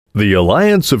The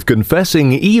Alliance of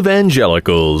Confessing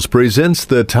Evangelicals presents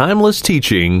the timeless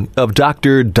teaching of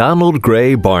Dr. Donald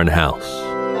Gray Barnhouse.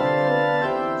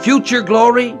 Future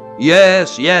glory?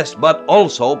 Yes, but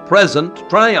also present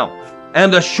triumph,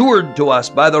 and assured to us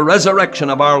by the resurrection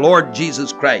of our Lord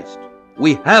Jesus Christ.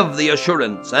 We have the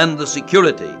assurance and the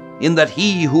security in that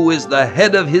He who is the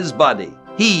head of His body,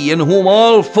 He in whom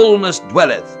all fullness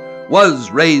dwelleth,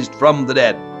 was raised from the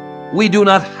dead. We do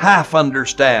not half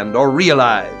understand or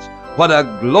realize what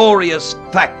a glorious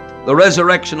fact the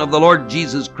resurrection of the Lord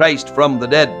Jesus Christ from the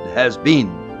dead has been.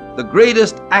 The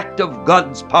greatest act of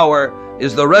God's power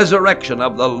is the resurrection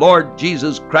of the Lord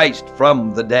Jesus Christ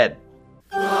from the dead.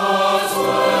 God's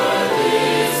word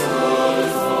is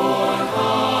good for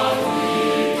naught.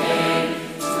 He came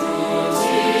to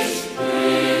teach,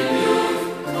 rebuke,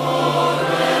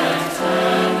 correct,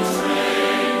 and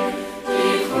train.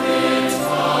 Equipped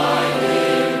by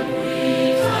Him, we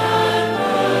can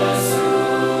pursue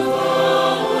the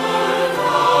work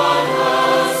God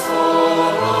has for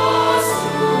us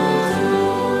to do.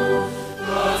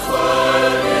 God's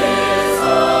word is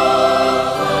all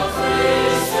the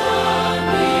Christian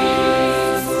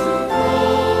needs to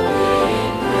grow in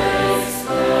grace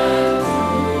and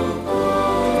do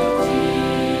good deeds.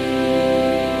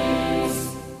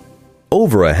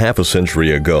 Over a half a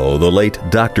century ago, the late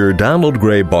Dr. Donald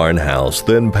Gray Barnhouse,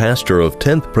 then pastor of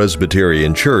 10th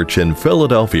Presbyterian Church in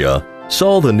Philadelphia,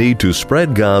 saw the need to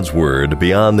spread God's Word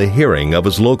beyond the hearing of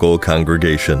his local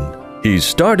congregation. He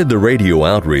started the radio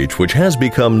outreach which has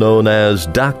become known as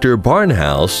Dr.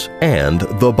 Barnhouse and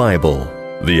the Bible.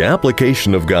 The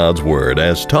application of God's Word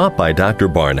as taught by Dr.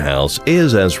 Barnhouse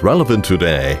is as relevant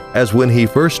today as when he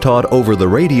first taught over the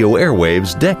radio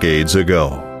airwaves decades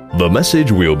ago. The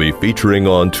message we'll be featuring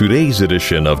on today's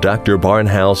edition of Dr.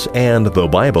 Barnhouse and the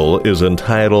Bible is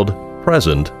entitled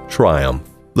Present Triumph.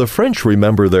 The French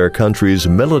remember their country's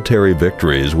military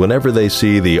victories whenever they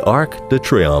see the Arc de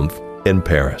Triomphe in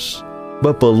Paris.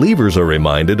 But believers are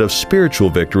reminded of spiritual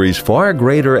victories far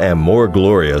greater and more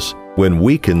glorious when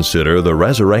we consider the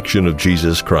resurrection of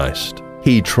Jesus Christ.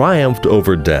 He triumphed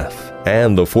over death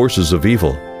and the forces of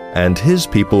evil, and His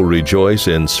people rejoice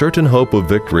in certain hope of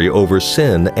victory over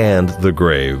sin and the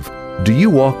grave. Do you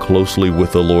walk closely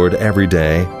with the Lord every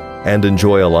day and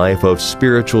enjoy a life of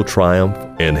spiritual triumph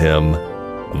in Him?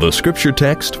 The scripture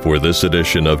text for this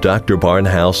edition of Dr.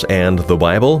 Barnhouse and the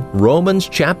Bible, Romans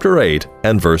chapter 8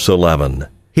 and verse 11.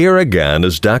 Here again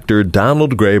is Dr.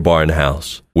 Donald Gray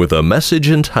Barnhouse with a message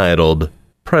entitled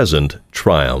Present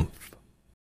Triumph.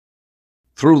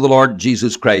 Through the Lord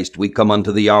Jesus Christ we come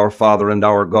unto Thee, our Father and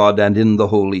our God, and in the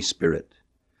Holy Spirit.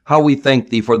 How we thank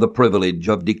Thee for the privilege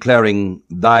of declaring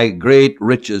Thy great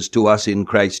riches to us in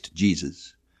Christ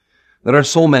Jesus. There are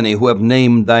so many who have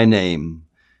named Thy name,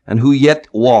 and who yet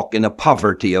walk in a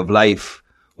poverty of life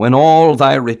when all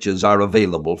Thy riches are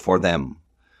available for them.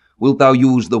 Wilt Thou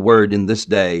use the word in this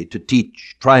day to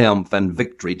teach triumph and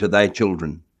victory to Thy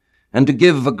children, and to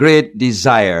give a great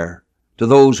desire to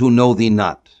those who know Thee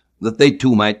not, that they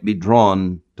too might be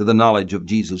drawn to the knowledge of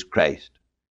Jesus Christ.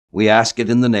 We ask it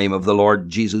in the name of the Lord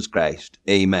Jesus Christ.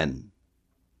 Amen.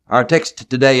 Our text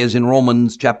today is in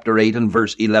Romans chapter 8 and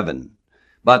verse 11.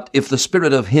 But if the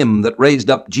Spirit of Him that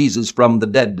raised up Jesus from the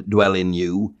dead dwell in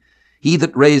you, He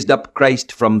that raised up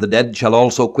Christ from the dead shall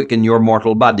also quicken your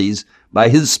mortal bodies by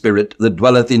His Spirit that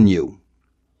dwelleth in you.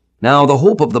 Now the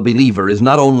hope of the believer is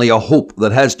not only a hope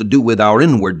that has to do with our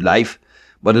inward life,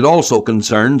 but it also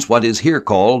concerns what is here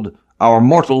called our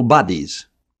mortal bodies.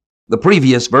 The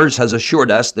previous verse has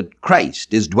assured us that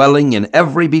Christ is dwelling in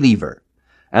every believer,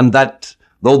 and that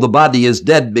though the body is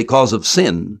dead because of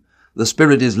sin, the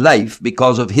Spirit is life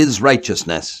because of His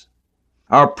righteousness.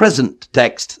 Our present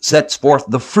text sets forth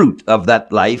the fruit of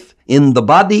that life in the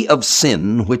body of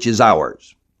sin which is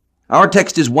ours. Our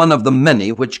text is one of the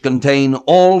many which contain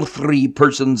all three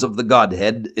persons of the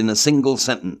Godhead in a single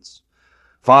sentence.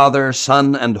 Father,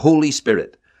 Son, and Holy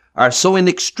Spirit are so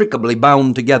inextricably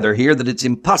bound together here that it's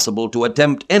impossible to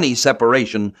attempt any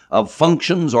separation of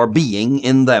functions or being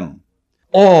in them.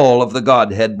 All of the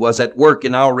Godhead was at work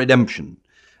in our redemption,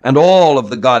 and all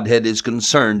of the Godhead is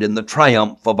concerned in the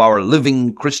triumph of our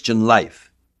living Christian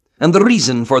life. And the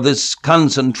reason for this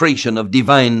concentration of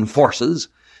divine forces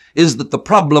is that the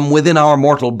problem within our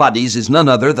mortal bodies is none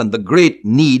other than the great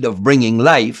need of bringing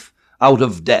life out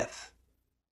of death.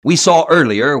 We saw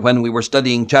earlier, when we were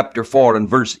studying chapter 4 and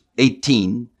verse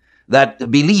 18,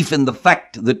 that belief in the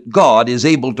fact that God is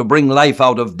able to bring life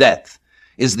out of death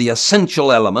is the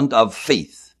essential element of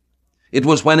faith. It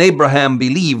was when Abraham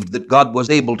believed that God was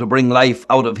able to bring life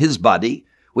out of his body,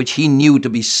 which he knew to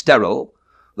be sterile,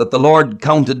 that the Lord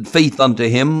counted faith unto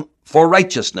him for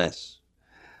righteousness.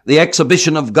 The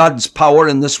exhibition of God's power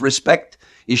in this respect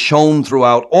is shown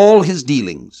throughout all his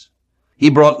dealings. He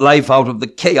brought life out of the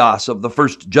chaos of the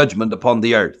first judgment upon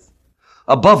the earth.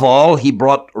 Above all, he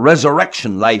brought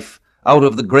resurrection life out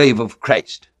of the grave of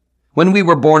Christ. When we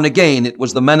were born again, it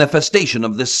was the manifestation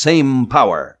of this same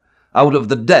power. Out of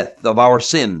the death of our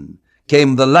sin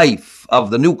came the life of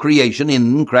the new creation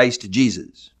in Christ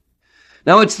Jesus.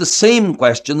 Now it's the same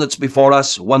question that's before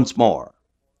us once more.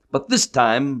 But this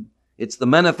time, it's the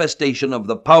manifestation of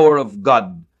the power of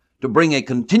God to bring a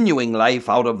continuing life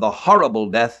out of the horrible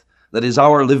death that is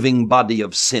our living body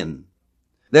of sin.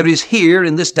 There is here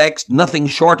in this text nothing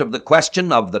short of the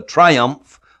question of the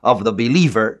triumph of the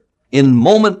believer in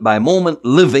moment-by-moment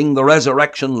living the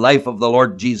resurrection life of the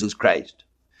Lord Jesus Christ.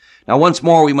 Now once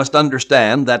more we must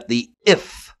understand that the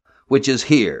if which is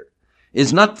here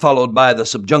is not followed by the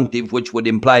subjunctive which would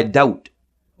imply doubt,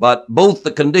 but both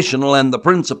the conditional and the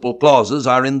principal clauses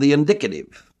are in the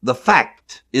indicative. The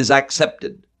fact is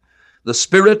accepted. The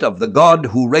Spirit of the God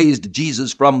who raised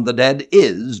Jesus from the dead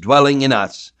is dwelling in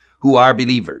us who are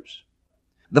believers.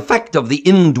 The fact of the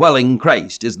indwelling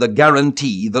Christ is the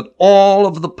guarantee that all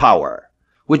of the power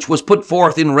which was put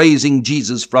forth in raising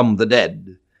Jesus from the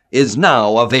dead is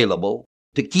now available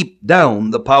to keep down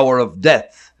the power of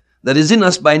death that is in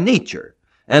us by nature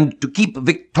and to keep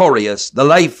victorious the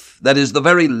life that is the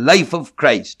very life of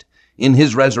Christ in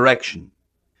his resurrection.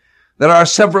 There are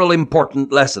several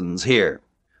important lessons here.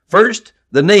 First,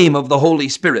 the name of the Holy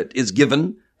Spirit is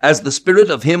given as the Spirit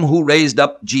of him who raised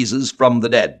up Jesus from the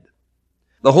dead.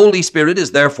 The Holy Spirit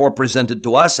is therefore presented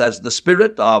to us as the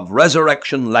Spirit of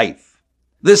resurrection life.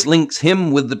 This links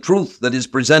him with the truth that is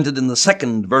presented in the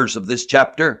second verse of this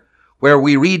chapter, where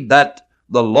we read that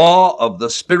the law of the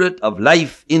Spirit of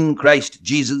life in Christ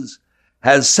Jesus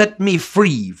has set me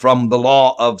free from the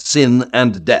law of sin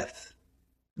and death.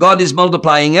 God is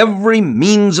multiplying every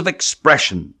means of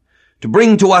expression to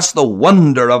bring to us the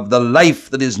wonder of the life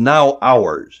that is now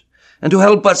ours, and to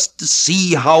help us to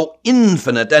see how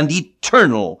infinite and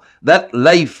eternal that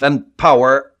life and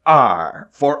power are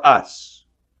for us.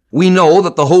 We know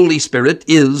that the Holy Spirit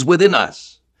is within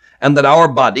us, and that our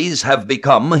bodies have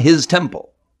become his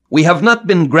temple. We have not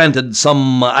been granted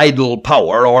some idle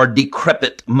power or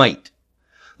decrepit might.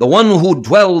 The one who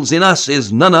dwells in us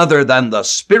is none other than the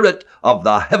Spirit of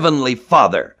the Heavenly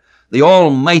Father, the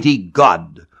Almighty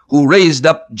God, who raised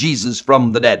up Jesus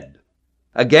from the dead.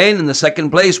 Again, in the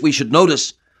second place, we should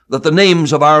notice that the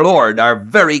names of our Lord are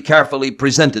very carefully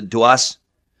presented to us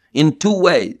in two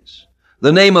ways.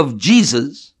 The name of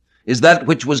Jesus is that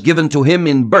which was given to him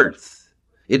in birth.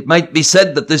 It might be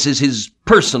said that this is his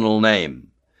personal name.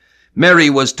 Mary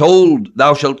was told,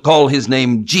 "Thou shalt call his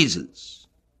name Jesus."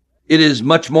 It is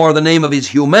much more the name of his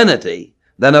humanity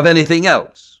than of anything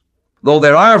else. Though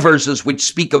there are verses which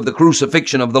speak of the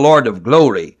crucifixion of the Lord of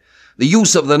glory, the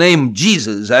use of the name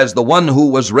Jesus as the one who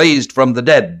was raised from the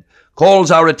dead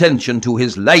calls our attention to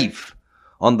his life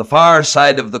on the far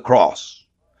side of the cross.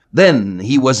 Then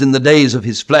he was in the days of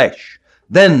his flesh.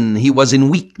 Then he was in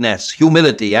weakness,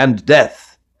 humility, and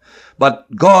death.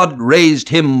 But God raised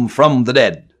him from the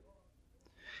dead.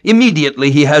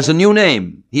 Immediately he has a new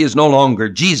name. He is no longer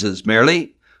Jesus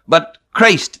merely, but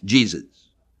Christ Jesus.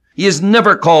 He is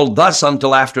never called thus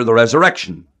until after the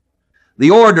resurrection. The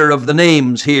order of the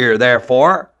names here,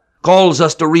 therefore, calls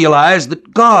us to realize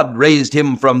that God raised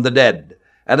him from the dead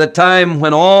at a time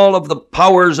when all of the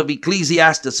powers of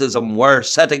ecclesiasticism were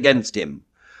set against him,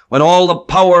 when all the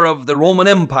power of the Roman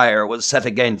Empire was set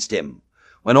against him,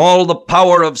 when all the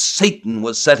power of Satan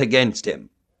was set against him.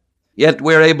 Yet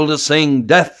we're able to sing,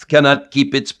 "Death cannot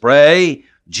keep its prey,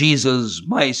 Jesus,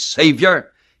 my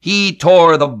Savior. He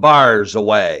tore the bars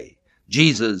away,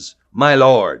 Jesus, my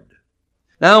Lord."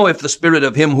 Now, if the Spirit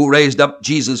of him who raised up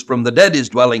Jesus from the dead is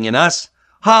dwelling in us,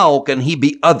 how can he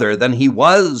be other than he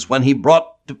was when he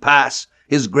brought to pass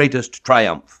his greatest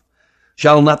triumph?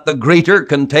 Shall not the greater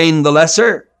contain the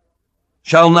lesser?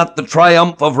 Shall not the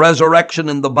triumph of resurrection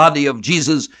in the body of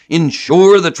Jesus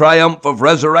ensure the triumph of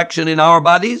resurrection in our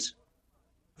bodies?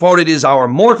 For it is our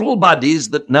mortal bodies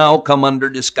that now come under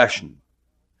discussion.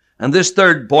 And this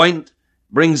third point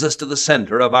brings us to the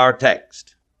center of our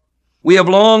text. We have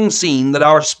long seen that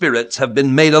our spirits have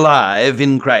been made alive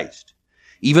in Christ.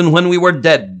 Even when we were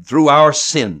dead through our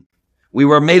sin, we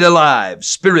were made alive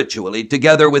spiritually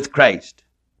together with Christ.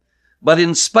 But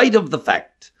in spite of the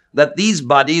fact that these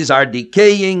bodies are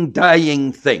decaying,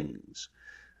 dying things,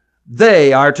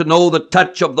 they are to know the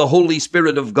touch of the Holy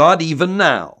Spirit of God even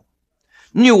now.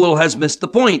 Newell has missed the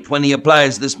point when he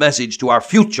applies this message to our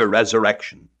future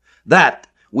resurrection. That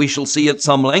we shall see at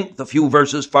some length a few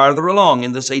verses farther along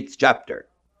in this 8th chapter.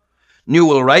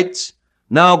 Newell writes,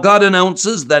 "Now God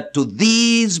announces that to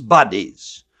these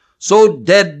bodies, so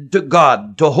dead to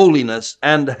God, to holiness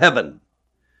and heaven,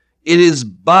 it is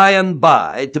by and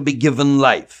by to be given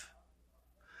life.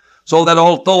 So that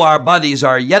although our bodies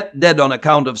are yet dead on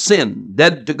account of sin,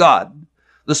 dead to God,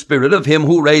 the Spirit of him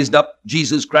who raised up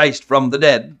Jesus Christ from the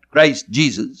dead, Christ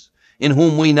Jesus, in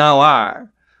whom we now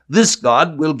are, this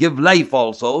God will give life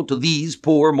also to these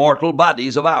poor mortal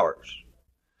bodies of ours."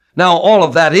 Now all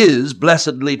of that is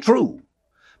blessedly true,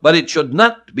 but it should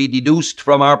not be deduced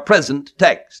from our present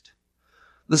text.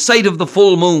 The sight of the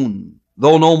full moon,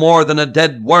 though no more than a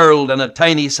dead world and a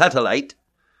tiny satellite,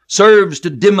 serves to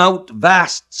dim out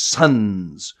vast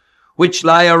suns which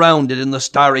lie around it in the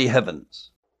starry heavens.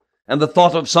 And the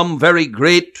thought of some very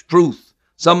great truth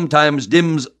sometimes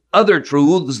dims other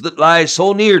truths that lie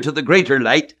so near to the greater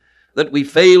light that we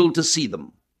fail to see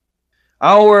them.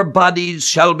 Our bodies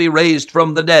shall be raised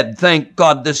from the dead. Thank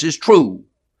God this is true.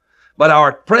 But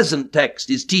our present text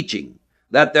is teaching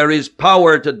that there is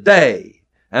power today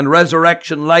and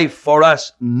resurrection life for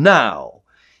us now,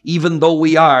 even though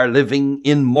we are living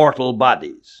in mortal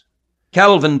bodies.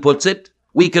 Calvin puts it,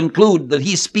 we conclude that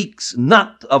he speaks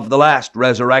not of the last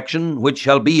resurrection, which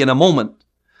shall be in a moment,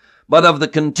 but of the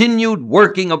continued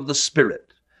working of the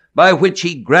Spirit, by which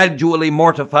he gradually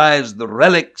mortifies the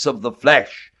relics of the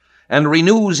flesh and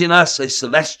renews in us a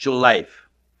celestial life.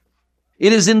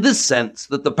 It is in this sense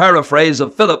that the paraphrase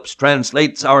of Phillips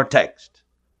translates our text.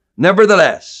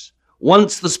 Nevertheless,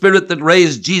 once the Spirit that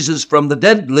raised Jesus from the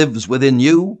dead lives within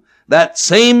you, that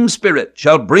same Spirit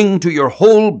shall bring to your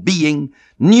whole being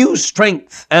new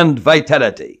strength and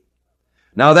vitality.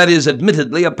 Now that is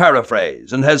admittedly a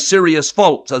paraphrase and has serious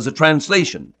faults as a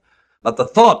translation, but the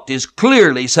thought is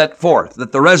clearly set forth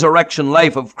that the resurrection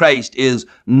life of Christ is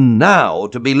now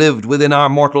to be lived within our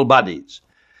mortal bodies,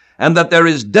 and that there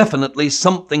is definitely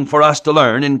something for us to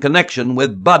learn in connection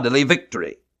with bodily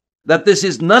victory. That this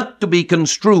is not to be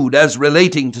construed as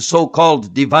relating to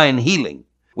so-called divine healing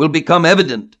will become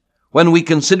evident when we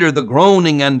consider the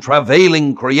groaning and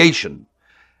travailing creation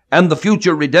and the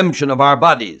future redemption of our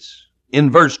bodies in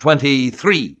verse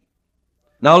 23.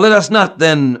 Now let us not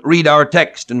then read our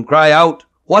text and cry out,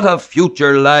 "What a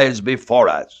future lies before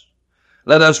us!"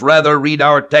 Let us rather read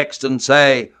our text and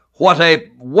say, "What a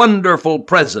wonderful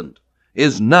present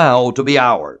is now to be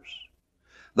ours."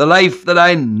 The life that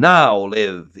I now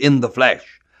live in the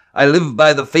flesh, I live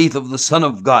by the faith of the Son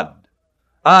of God.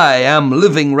 I am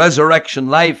living resurrection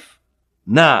life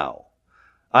now.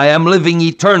 I am living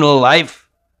eternal life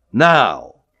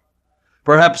now.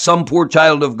 Perhaps some poor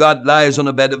child of God lies on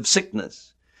a bed of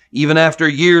sickness, even after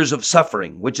years of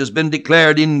suffering, which has been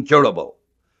declared incurable.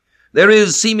 There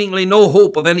is seemingly no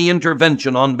hope of any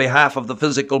intervention on behalf of the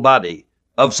physical body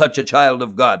of such a child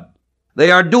of God. They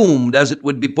are doomed, as it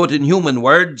would be put in human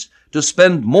words, to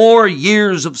spend more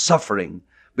years of suffering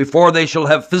before they shall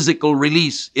have physical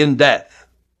release in death.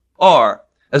 Or,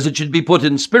 as it should be put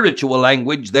in spiritual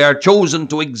language, they are chosen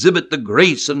to exhibit the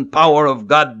grace and power of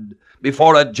God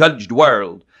before a judged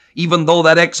world, even though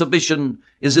that exhibition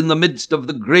is in the midst of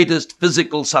the greatest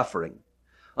physical suffering,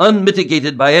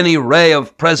 unmitigated by any ray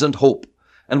of present hope,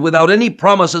 and without any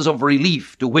promises of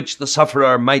relief to which the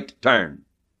sufferer might turn.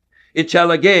 It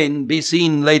shall again be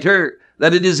seen later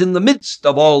that it is in the midst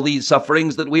of all these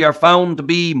sufferings that we are found to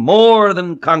be more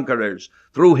than conquerors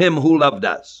through him who loved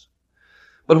us.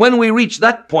 But when we reach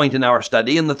that point in our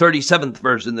study, in the 37th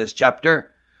verse in this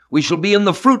chapter, we shall be in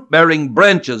the fruit-bearing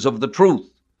branches of the truth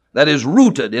that is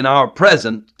rooted in our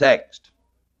present text.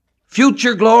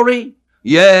 Future glory?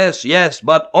 Yes,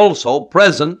 but also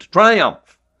present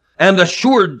triumph, and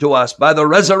assured to us by the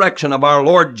resurrection of our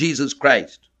Lord Jesus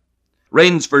Christ.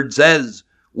 Rainsford says,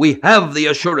 "We have the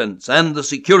assurance and the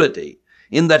security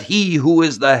in that he who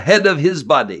is the head of his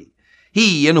body,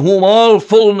 he in whom all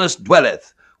fullness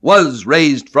dwelleth, was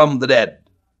raised from the dead."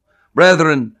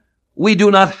 Brethren, we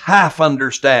do not half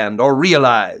understand or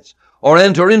realize or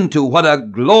enter into what a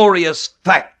glorious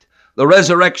fact the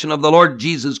resurrection of the Lord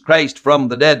Jesus Christ from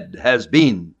the dead has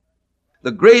been.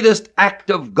 The greatest act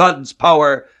of God's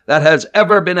power that has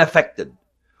ever been effected,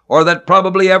 or that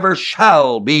probably ever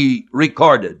shall be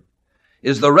recorded,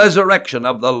 is the resurrection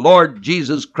of the Lord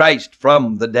Jesus Christ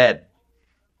from the dead.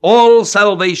 All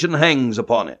salvation hangs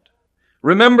upon it.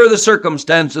 Remember the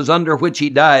circumstances under which he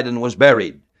died and was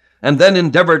buried, and then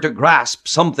endeavor to grasp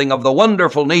something of the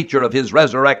wonderful nature of his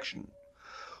resurrection.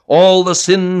 All the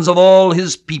sins of all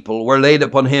his people were laid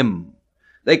upon him.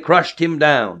 They crushed him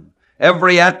down.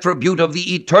 Every attribute of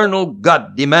the eternal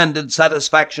God demanded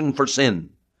satisfaction for sin.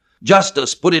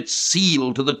 Justice put its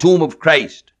seal to the tomb of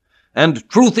Christ, and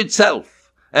truth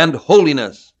itself, and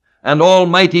holiness, and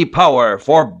almighty power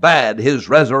forbade his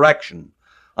resurrection,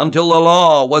 until the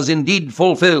law was indeed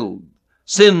fulfilled,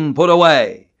 sin put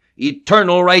away,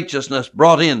 eternal righteousness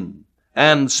brought in,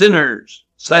 and sinners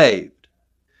saved.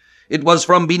 It was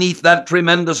from beneath that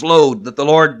tremendous load that the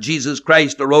Lord Jesus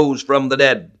Christ arose from the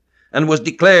dead, and was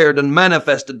declared and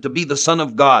manifested to be the Son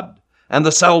of God, and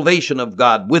the salvation of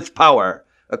God with power,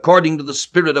 according to the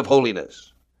Spirit of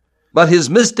holiness. But his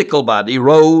mystical body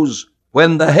rose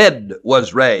when the head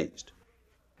was raised.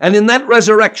 And in that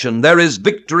resurrection there is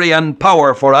victory and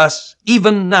power for us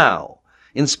even now,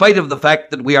 in spite of the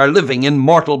fact that we are living in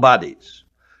mortal bodies.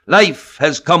 Life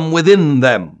has come within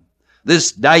them.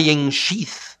 This dying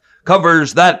sheath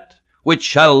covers that which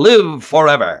shall live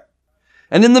forever.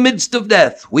 And in the midst of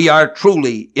death we are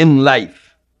truly in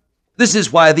life. This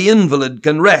is why the invalid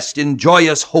can rest in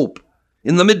joyous hope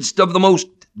in the midst of the most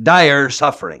dire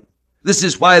suffering. This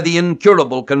is why the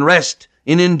incurable can rest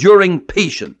in enduring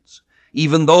patience,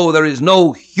 even though there is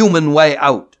no human way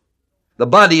out. The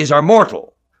bodies are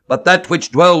mortal, but that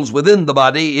which dwells within the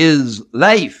body is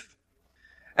life.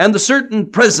 And the certain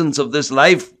presence of this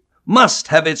life must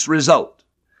have its result,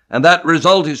 and that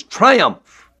result is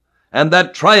triumph, and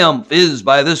that triumph is,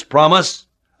 by this promise,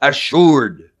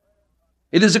 assured.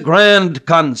 It is a grand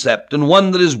concept, and one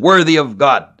that is worthy of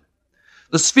God.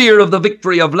 The sphere of the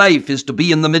victory of life is to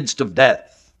be in the midst of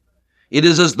death. It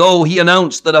is as though he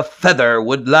announced that a feather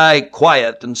would lie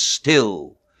quiet and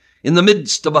still in the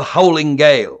midst of a howling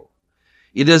gale.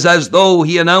 It is as though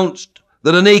he announced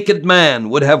that a naked man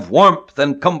would have warmth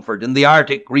and comfort in the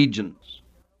Arctic regions.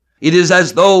 It is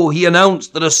as though he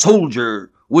announced that a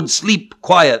soldier would sleep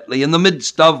quietly in the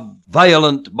midst of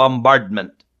violent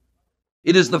bombardment.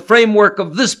 It is the framework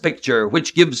of this picture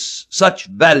which gives such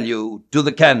value to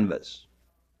the canvas.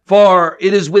 For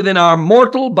it is within our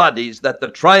mortal bodies that the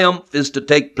triumph is to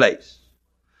take place.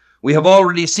 We have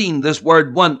already seen this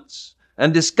word once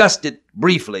and discussed it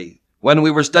briefly when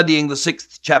we were studying the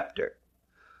 6th chapter.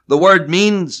 The word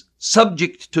means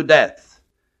subject to death,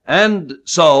 and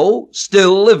so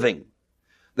still living.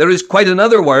 There is quite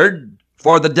another word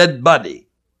for the dead body.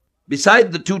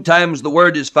 Beside the 2 times the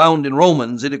word is found in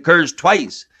Romans, it occurs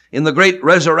twice in the great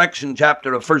resurrection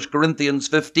chapter of 1 Corinthians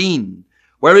 15,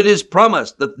 where it is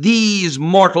promised that these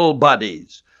mortal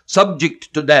bodies,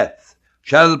 subject to death,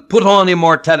 shall put on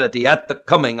immortality at the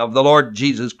coming of the Lord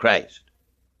Jesus Christ.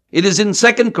 It is in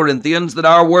 2 Corinthians that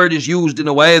our word is used in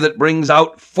a way that brings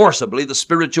out forcibly the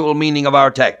spiritual meaning of our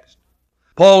text.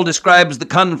 Paul describes the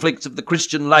conflicts of the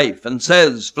Christian life and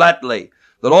says flatly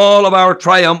that all of our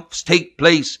triumphs take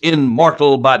place in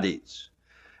mortal bodies.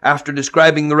 After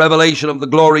describing the revelation of the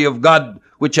glory of God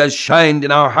which has shined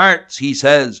in our hearts, he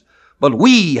says, "But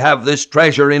we have this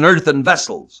treasure in earthen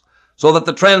vessels, so that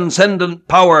the transcendent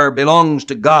power belongs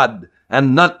to God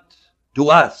and not to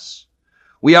us.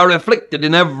 We are afflicted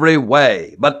in every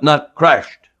way, but not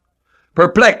crushed,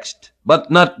 perplexed, but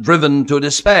not driven to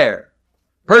despair,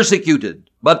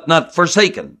 persecuted, but not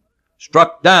forsaken,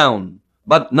 struck down,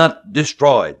 but not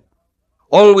destroyed,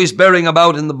 always bearing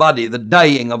about in the body the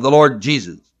dying of the Lord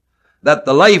Jesus, that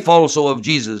the life also of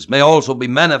Jesus may also be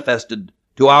manifested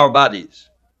to our bodies.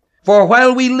 For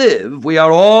while we live, we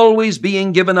are always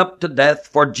being given up to death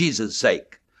for Jesus'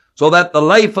 sake, so that the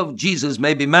life of Jesus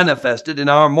may be manifested in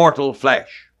our mortal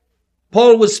flesh."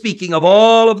 Paul was speaking of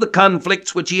all of the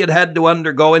conflicts which he had had to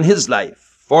undergo in his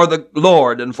life, for the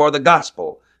Lord and for the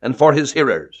gospel and for his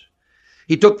hearers.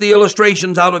 He took the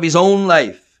illustrations out of his own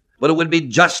life, but it would be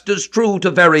just as true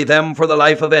to vary them for the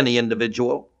life of any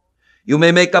individual. You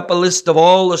may make up a list of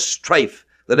all the strife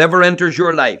that ever enters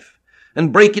your life,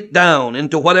 and break it down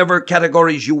into whatever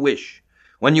categories you wish.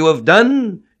 When you have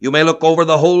done, you may look over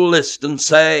the whole list and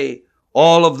say,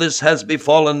 all of this has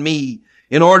befallen me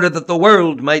in order that the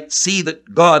world might see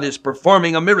that God is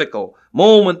performing a miracle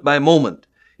moment by moment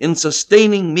in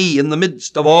sustaining me in the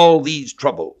midst of all these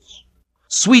troubles.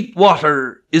 Sweet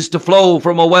water is to flow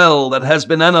from a well that has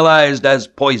been analyzed as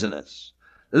poisonous.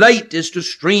 Light is to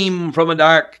stream from a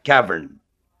dark cavern.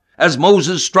 As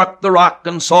Moses struck the rock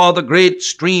and saw the great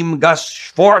stream gush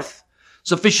forth,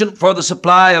 sufficient for the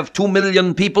supply of 2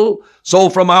 million people, so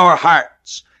from our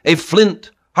hearts, a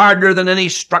flint harder than any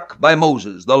struck by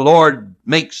Moses, the Lord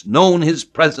makes known his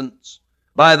presence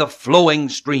by the flowing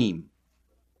stream.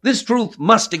 This truth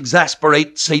must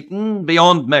exasperate Satan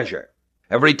beyond measure.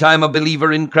 Every time a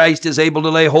believer in Christ is able to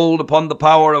lay hold upon the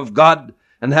power of God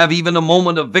and have even a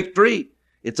moment of victory,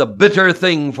 it's a bitter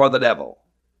thing for the devil.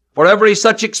 For every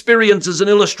such experience is an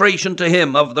illustration to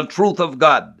him of the truth of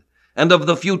God and of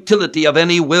the futility of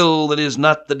any will that is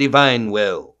not the divine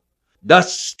will.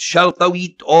 Dust shalt thou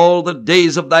eat all the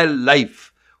days of thy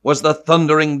life. was the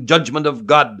thundering judgment of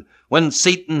God when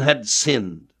Satan had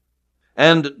sinned.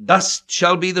 And dust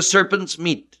shall be the serpent's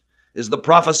meat, is the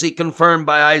prophecy confirmed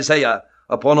by Isaiah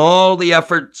upon all the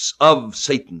efforts of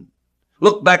Satan.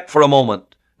 Look back for a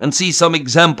moment and see some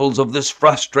examples of this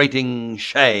frustrating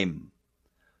shame.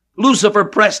 Lucifer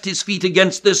pressed his feet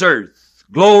against this earth,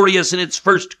 glorious in its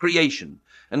first creation,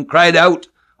 and cried out,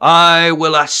 I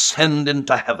will ascend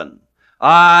into heaven.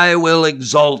 I will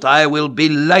exalt. I will be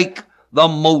like the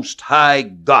Most High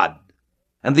God.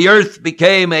 And the earth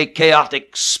became a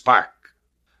chaotic spark.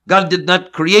 God did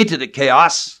not create it a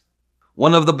chaos.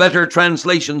 One of the better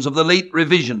translations of the late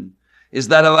revision is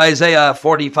that of Isaiah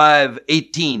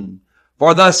 45:18.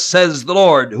 For thus says the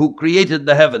Lord, who created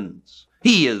the heavens.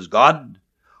 He is God,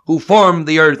 who formed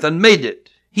the earth and made it.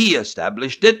 He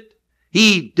established it.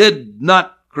 He did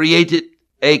not create it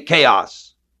a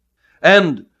chaos.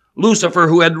 And Lucifer,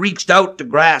 who had reached out to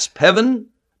grasp heaven,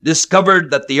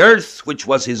 discovered that the earth, which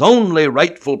was his only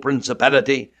rightful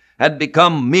principality, had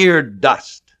become mere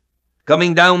dust.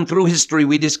 Coming down through history,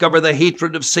 we discover the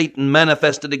hatred of Satan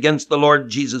manifested against the Lord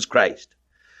Jesus Christ.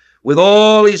 With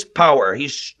all his power, he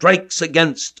strikes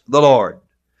against the Lord.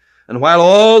 And while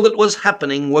all that was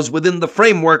happening was within the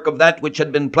framework of that which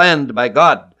had been planned by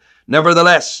God,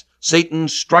 nevertheless, Satan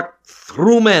struck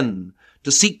through men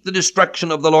to seek the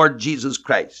destruction of the Lord Jesus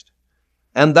Christ.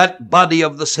 And that body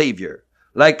of the Savior,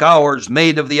 like ours,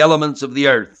 made of the elements of the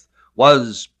earth,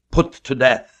 was put to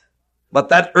death. But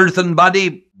that earthen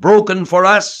body, broken for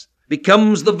us,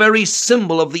 becomes the very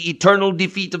symbol of the eternal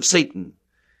defeat of Satan.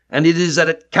 And it is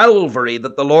at Calvary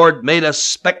that the Lord made a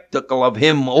spectacle of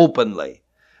him openly,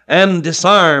 and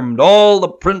disarmed all the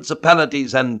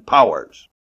principalities and powers.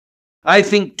 I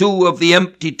think, too, of the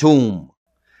empty tomb,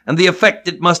 and the effect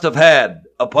it must have had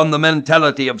upon the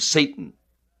mentality of Satan.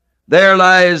 There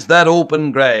lies that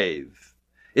open grave,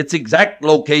 its exact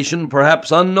location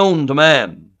perhaps unknown to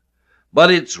man, but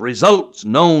its results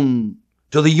known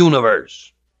to the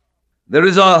universe. There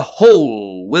is a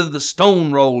hole with the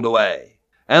stone rolled away,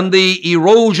 and the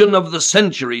erosion of the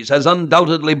centuries has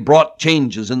undoubtedly brought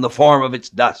changes in the form of its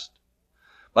dust.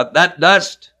 But that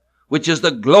dust, which is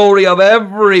the glory of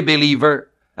every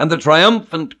believer and the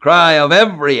triumphant cry of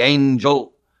every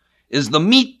angel, is the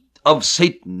meat of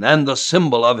Satan and the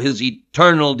symbol of his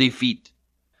eternal defeat.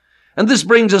 And this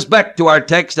brings us back to our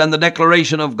text and the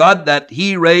declaration of God that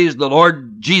he raised the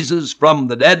Lord Jesus from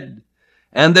the dead,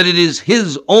 and that it is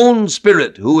his own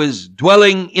Spirit who is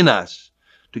dwelling in us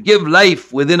to give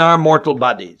life within our mortal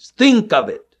bodies. Think of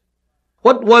it.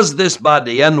 What was this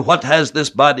body, and what has this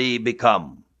body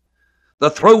become? The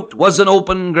throat was an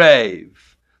open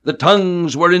grave. The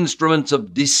tongues were instruments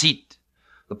of deceit.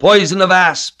 The poison of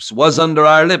asps was under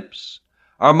our lips.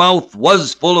 Our mouth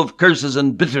was full of curses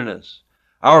and bitterness.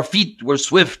 Our feet were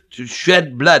swift to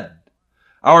shed blood.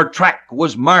 Our track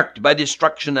was marked by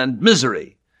destruction and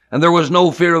misery, and there was no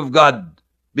fear of God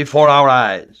before our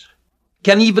eyes.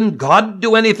 Can even God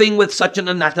do anything with such an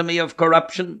anatomy of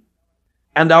corruption?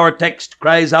 And our text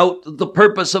cries out that the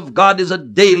purpose of God is a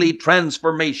daily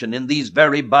transformation in these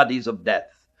very bodies of death.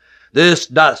 This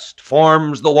dust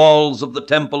forms the walls of the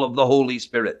temple of the Holy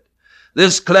Spirit.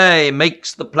 This clay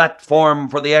makes the platform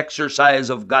for the exercise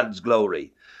of God's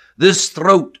glory. This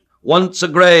throat, once a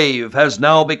grave, has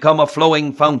now become a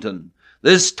flowing fountain.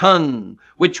 This tongue,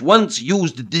 which once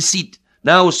used deceit,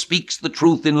 now speaks the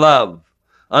truth in love.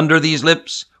 Under these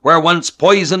lips, where once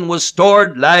poison was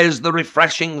stored, lies the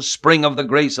refreshing spring of the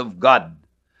grace of God.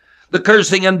 The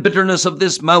cursing and bitterness of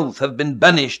this mouth have been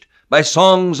banished by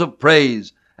songs of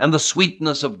praise and the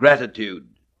sweetness of gratitude.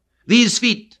 These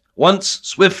feet, once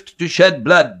swift to shed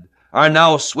blood, are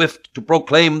now swift to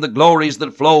proclaim the glories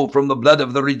that flow from the blood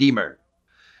of the Redeemer.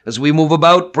 As we move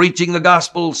about preaching the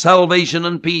gospel, salvation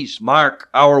and peace mark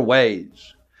our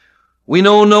ways. We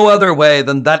know no other way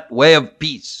than that way of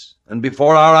peace, and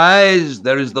before our eyes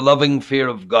there is the loving fear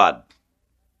of God.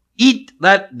 Eat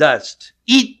that dust,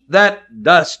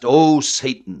 O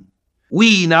Satan.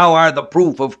 We now are the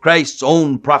proof of Christ's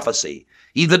own prophecy.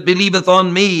 He that believeth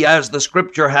on me, as the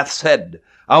Scripture hath said,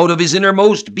 out of his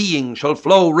innermost being shall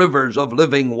flow rivers of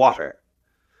living water.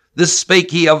 This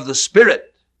spake he of the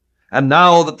Spirit. And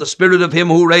now that the Spirit of him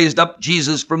who raised up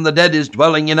Jesus from the dead is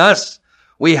dwelling in us,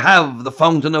 we have the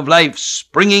fountain of life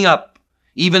springing up,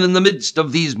 even in the midst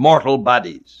of these mortal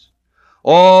bodies.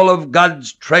 All of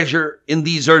God's treasure in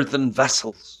these earthen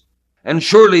vessels. And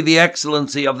surely the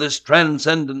excellency of this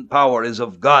transcendent power is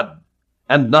of God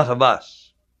and not of us.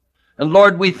 And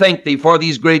Lord, we thank thee for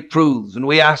these great truths, and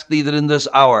we ask thee that in this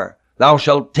hour thou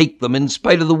shalt take them in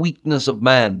spite of the weakness of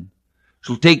man.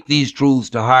 Shall take these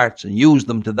truths to hearts and use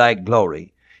them to thy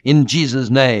glory. In Jesus'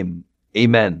 name,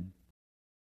 Amen.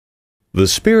 The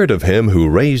Spirit of Him who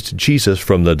raised Jesus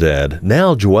from the dead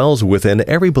now dwells within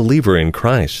every believer in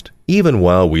Christ. Even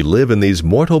while we live in these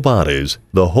mortal bodies,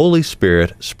 the Holy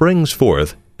Spirit springs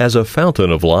forth as a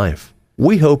fountain of life.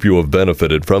 We hope you have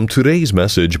benefited from today's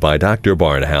message by Dr.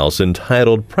 Barnhouse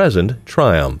entitled Present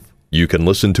Triumph. You can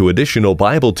listen to additional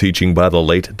Bible teaching by the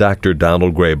late Dr.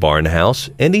 Donald Gray Barnhouse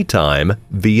anytime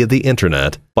via the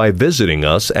Internet by visiting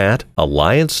us at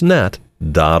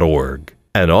alliancenet.org.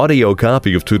 An audio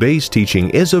copy of today's teaching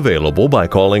is available by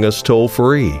calling us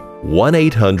toll-free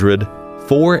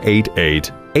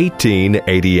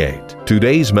 1-800-488-1888.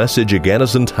 Today's message again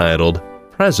is entitled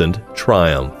Present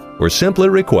Triumph, or simply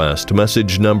request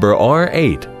message number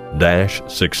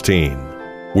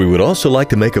R8-16. We would also like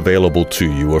to make available to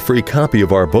you a free copy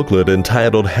of our booklet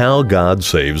entitled How God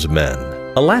Saves Men.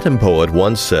 A Latin poet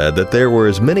once said that there were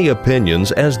as many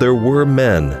opinions as there were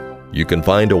men. You can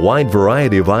find a wide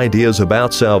variety of ideas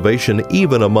about salvation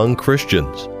even among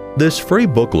Christians. This free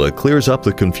booklet clears up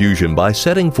the confusion by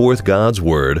setting forth God's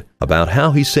Word about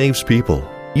how He saves people.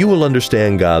 You will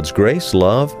understand God's grace,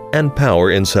 love, and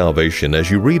power in salvation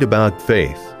as you read about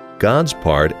faith, God's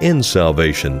part in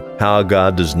salvation, how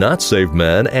God does not save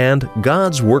men, and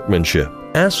God's workmanship.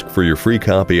 Ask for your free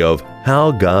copy of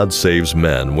How God Saves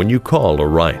Men when you call or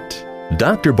write.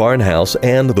 Dr. Barnhouse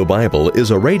and the Bible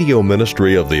is a radio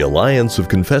ministry of the Alliance of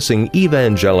Confessing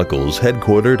Evangelicals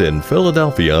headquartered in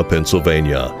Philadelphia,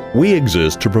 Pennsylvania. We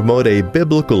exist to promote a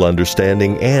biblical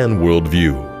understanding and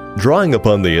worldview. Drawing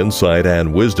upon the insight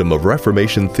and wisdom of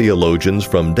Reformation theologians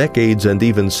from decades and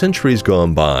even centuries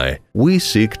gone by, we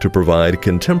seek to provide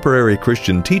contemporary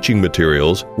Christian teaching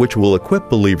materials which will equip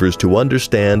believers to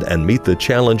understand and meet the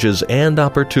challenges and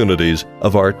opportunities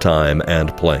of our time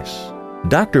and place.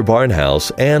 Dr.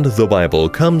 Barnhouse and the Bible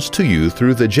comes to you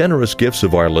through the generous gifts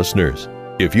of our listeners.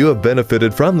 If you have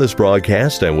benefited from this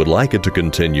broadcast and would like it to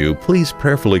continue, please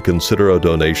prayerfully consider a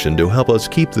donation to help us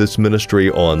keep this ministry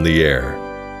on the air.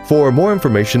 For more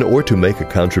information or to make a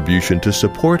contribution to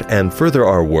support and further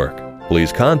our work,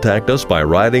 please contact us by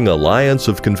writing Alliance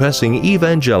of Confessing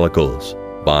Evangelicals,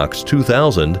 Box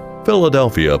 2000,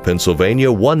 Philadelphia,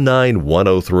 Pennsylvania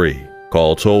 19103.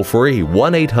 Call toll-free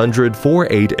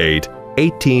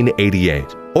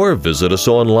 1-800-488-1888 or visit us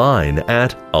online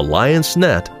at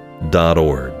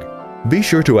alliancenet.org. Be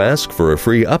sure to ask for a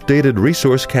free updated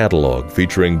resource catalog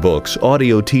featuring books,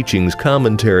 audio teachings,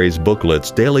 commentaries,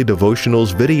 booklets, daily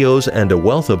devotionals, videos, and a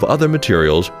wealth of other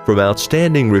materials from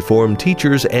outstanding Reformed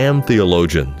teachers and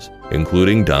theologians,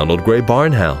 including Donald Gray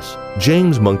Barnhouse,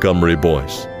 James Montgomery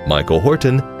Boyce, Michael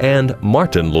Horton, and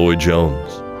Martin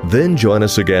Lloyd-Jones. Then join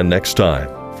us again next time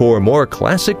for more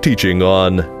classic teaching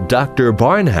on Dr.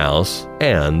 Barnhouse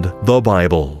and the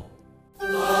Bible.